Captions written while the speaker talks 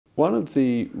One of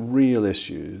the real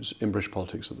issues in British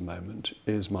politics at the moment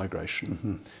is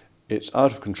migration. It's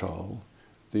out of control.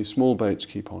 These small boats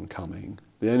keep on coming.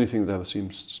 The only thing that ever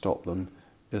seems to stop them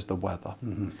is the weather.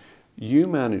 You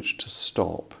managed to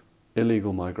stop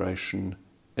illegal migration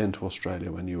into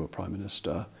Australia when you were Prime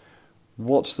Minister.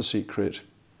 What's the secret?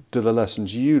 Do the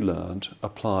lessons you learned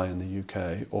apply in the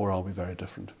UK, or are we very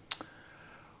different?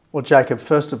 Well, Jacob,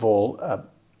 first of all,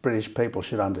 British people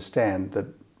should understand that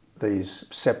these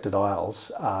sceptred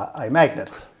isles are a magnet.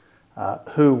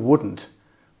 Who wouldn't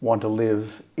want to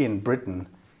live in Britain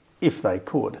if they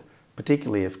could,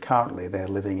 particularly if currently they're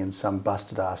living in some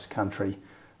busted-ass country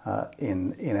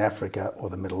in Africa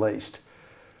or the Middle East?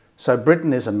 So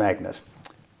Britain is a magnet.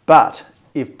 But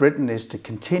if Britain is to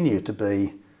continue to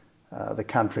be the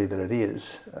country that it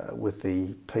is, with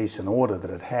the peace and order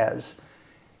that it has,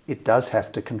 it does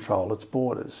have to control its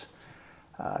borders.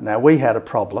 Now, we had a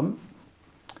problem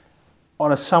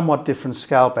on a somewhat different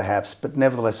scale perhaps, but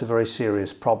nevertheless a very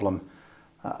serious problem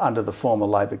under the former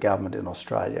Labor government in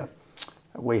Australia.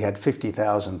 We had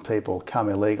 50,000 people come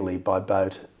illegally by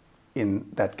boat in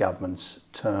that government's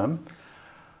term.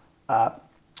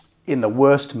 In the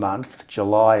worst month,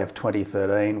 July of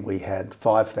 2013, we had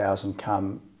 5,000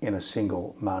 come in a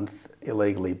single month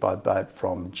illegally by boat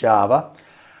from Java.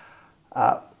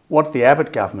 What the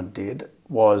Abbott government did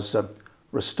was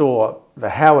restore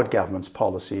the Howard government's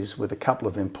policies with a couple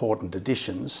of important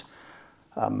additions.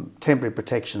 Temporary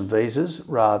protection visas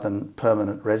rather than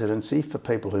permanent residency for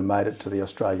people who made it to the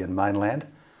Australian mainland.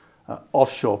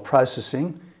 Offshore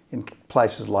processing in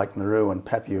places like Nauru and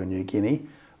Papua New Guinea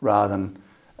rather than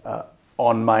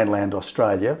on mainland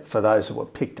Australia for those that were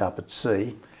picked up at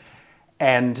sea.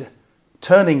 And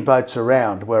turning boats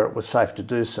around where it was safe to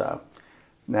do so.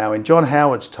 Now, in John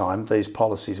Howard's time, these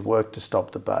policies worked to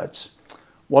stop the boats.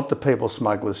 What the people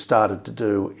smugglers started to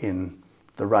do in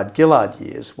the Rudd Gillard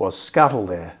years was scuttle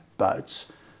their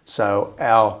boats. So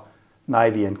our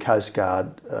Navy and Coast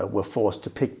Guard were forced to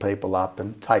pick people up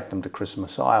and take them to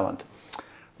Christmas Island,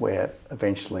 where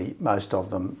eventually most of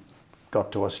them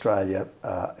got to Australia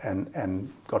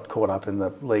and got caught up in the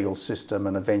legal system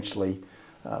and eventually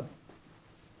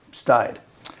stayed.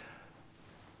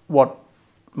 What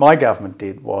my government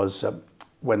did was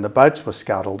when the boats were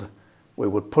scuttled, we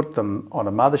would put them on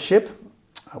a mothership.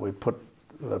 We'd put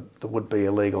the would-be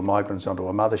illegal migrants onto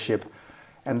a mothership,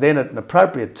 and then at an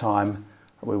appropriate time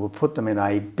we would put them in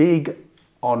a big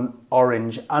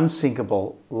orange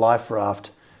unsinkable life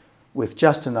raft with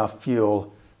just enough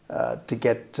fuel to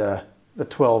get the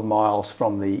 12 miles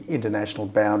from the international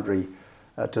boundary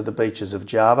to the beaches of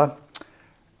Java.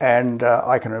 And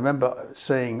I can remember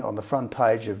seeing on the front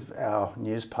page of our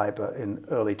newspaper in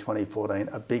early 2014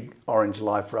 a big orange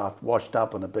life raft washed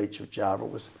up on the beach of Java.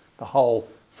 It was the whole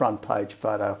front page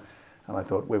photo, and I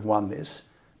thought, we've won this,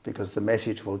 because the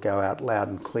message will go out loud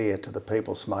and clear to the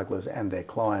people smugglers and their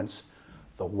clients: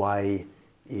 the way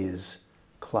is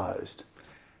closed.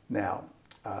 Now,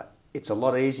 it's a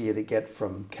lot easier to get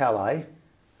from Calais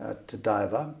to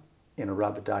Dover in a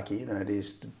rubber ducky than it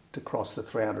is to cross the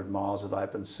 300 miles of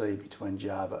open sea between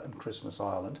Java and Christmas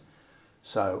Island.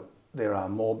 So there are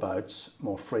more boats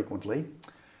more frequently,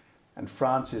 and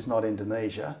France is not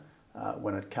Indonesia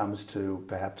when it comes to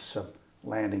perhaps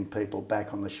landing people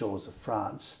back on the shores of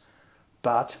France.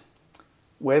 But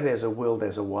where there's a will,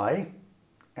 there's a way,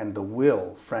 and the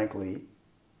will, frankly,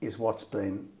 is what's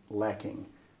been lacking.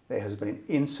 There has been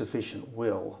insufficient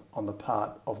will on the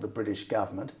part of the British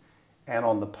government and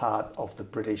on the part of the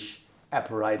British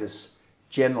apparatus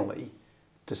generally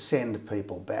to send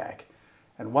people back.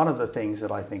 And one of the things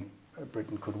that I think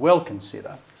Britain could well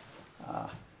consider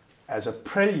as a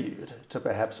prelude to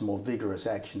perhaps more vigorous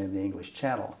action in the English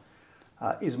Channel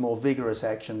is more vigorous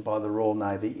action by the Royal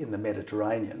Navy in the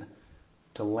Mediterranean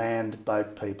to land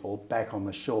boat people back on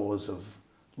the shores of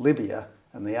Libya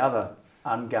and the other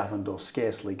ungoverned or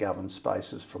scarcely governed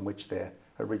spaces from which they're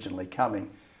originally coming.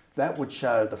 That would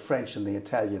show the French and the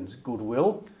Italians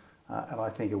goodwill, and I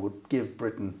think it would give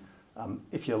Britain,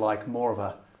 if you like, more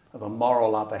of a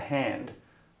moral upper hand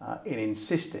in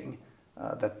insisting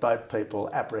that boat people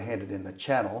apprehended in the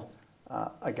Channel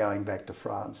are going back to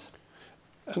France.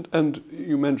 And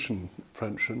you mentioned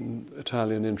French and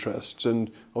Italian interests,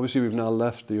 and obviously we've now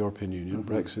left the European Union.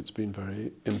 Brexit's been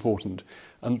very important,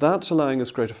 and that's allowing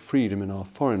us greater freedom in our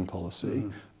foreign policy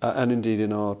and indeed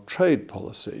in our trade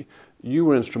policy. You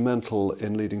were instrumental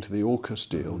in leading to the AUKUS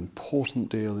deal, important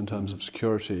deal in terms of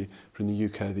security between the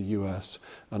UK, the US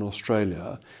and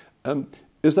Australia.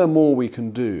 Is there more we can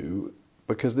do,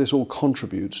 because this all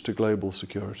contributes to global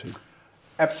security?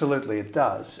 Absolutely it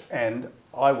does, and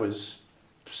I was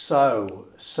so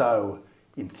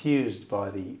enthused by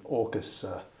the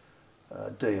AUKUS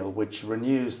deal, which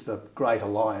renews the great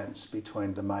alliance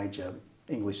between the major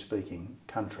English-speaking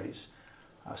countries.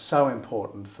 So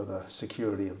important for the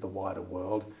security of the wider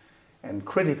world and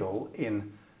critical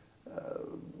in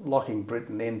locking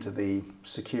Britain into the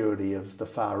security of the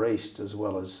Far East as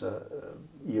well as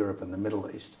Europe and the Middle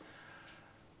East.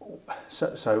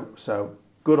 So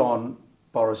good on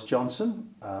Boris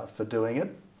Johnson for doing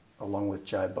it, along with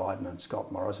Joe Biden and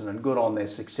Scott Morrison, and good on their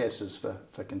successors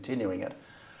for continuing it.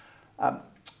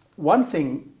 One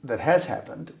thing that has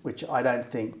happened, which I don't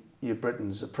think you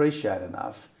Britons appreciate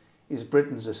enough, is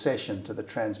Britain's accession to the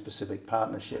Trans-Pacific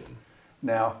Partnership.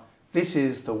 Now, this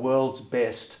is the world's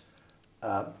best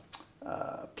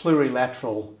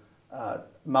plurilateral,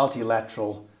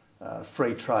 multilateral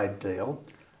free trade deal.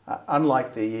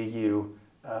 Unlike the EU,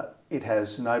 it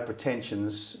has no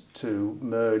pretensions to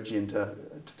merge into,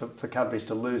 for countries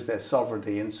to lose their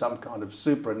sovereignty in some kind of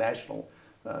supranational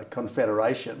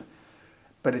confederation.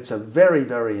 But it's a very,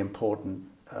 very important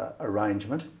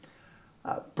arrangement.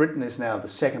 Britain is now the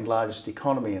second largest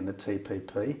economy in the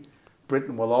TPP.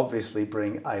 Britain will obviously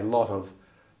bring a lot of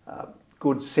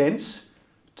good sense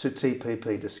to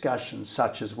TPP discussions,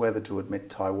 such as whether to admit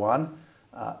Taiwan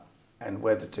and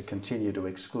whether to continue to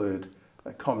exclude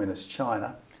communist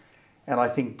China. And I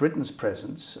think Britain's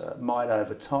presence might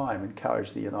over time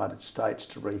encourage the United States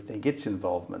to rethink its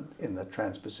involvement in the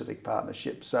Trans-Pacific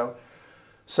Partnership. So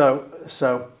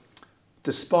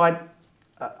despite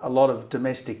a lot of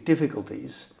domestic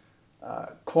difficulties,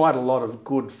 quite a lot of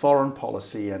good foreign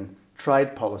policy and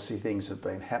trade policy things have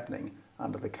been happening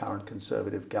under the current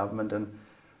Conservative government, and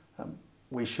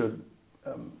we should,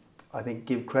 I think,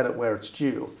 give credit where it's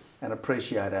due and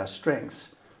appreciate our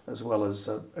strengths as well as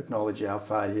acknowledge our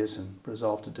failures and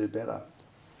resolve to do better.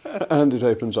 And it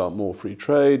opens up more free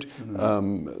trade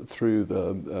through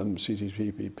the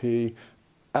CTPP.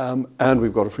 And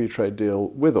we've got a free trade deal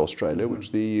with Australia,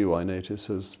 which the EU, I notice,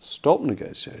 has stopped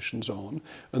negotiations on.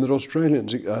 And that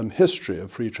Australia's history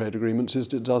of free trade agreements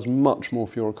is it does much more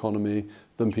for your economy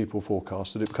than people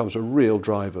forecasted. It becomes a real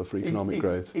driver for economic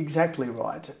growth. Exactly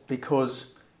right,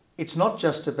 because it's not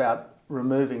just about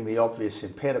removing the obvious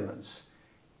impediments,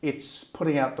 it's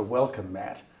putting out the welcome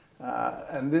mat.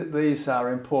 And these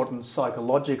are important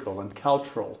psychological and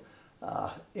cultural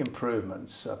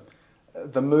improvements.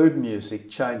 The mood music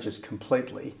changes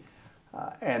completely,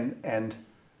 and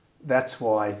that's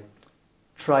why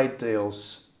trade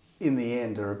deals in the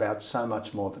end are about so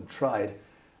much more than trade.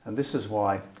 And this is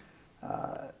why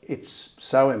it's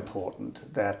so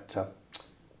important that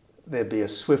there be a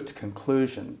swift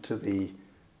conclusion to the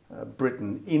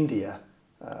Britain-India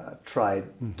trade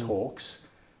talks,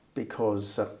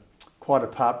 because quite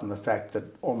apart from the fact that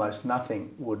almost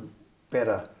nothing would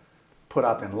better put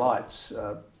up in lights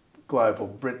global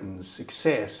Britain's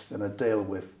success than a deal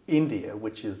with India,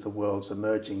 which is the world's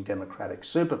emerging democratic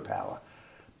superpower.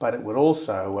 But it would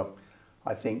also,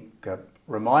 I think,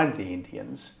 remind the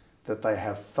Indians that they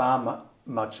have far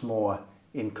much more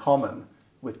in common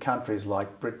with countries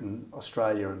like Britain,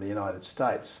 Australia and the United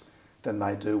States than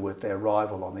they do with their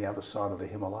rival on the other side of the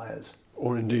Himalayas.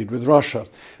 Or indeed with Russia.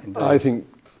 Indeed. I think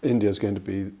India is going to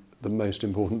be the most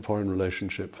important foreign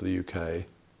relationship for the UK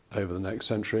over the next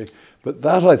century. But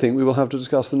that, I think, we will have to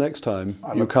discuss the next time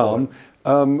you come,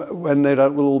 when no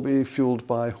doubt we'll all be fueled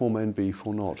by hormone beef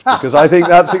or not, because I think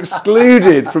that's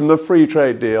excluded from the free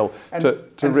trade deal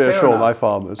to reassure my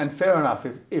farmers. And fair enough,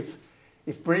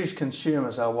 if British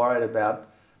consumers are worried about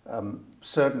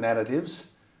certain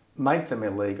additives, make them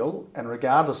illegal, and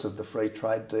regardless of the free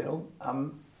trade deal,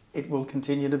 it will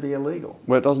continue to be illegal.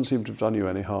 Well, it doesn't seem to have done you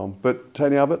any harm. But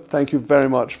Tony Abbott, thank you very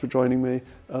much for joining me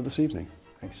this evening.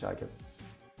 Thanks, Jacob.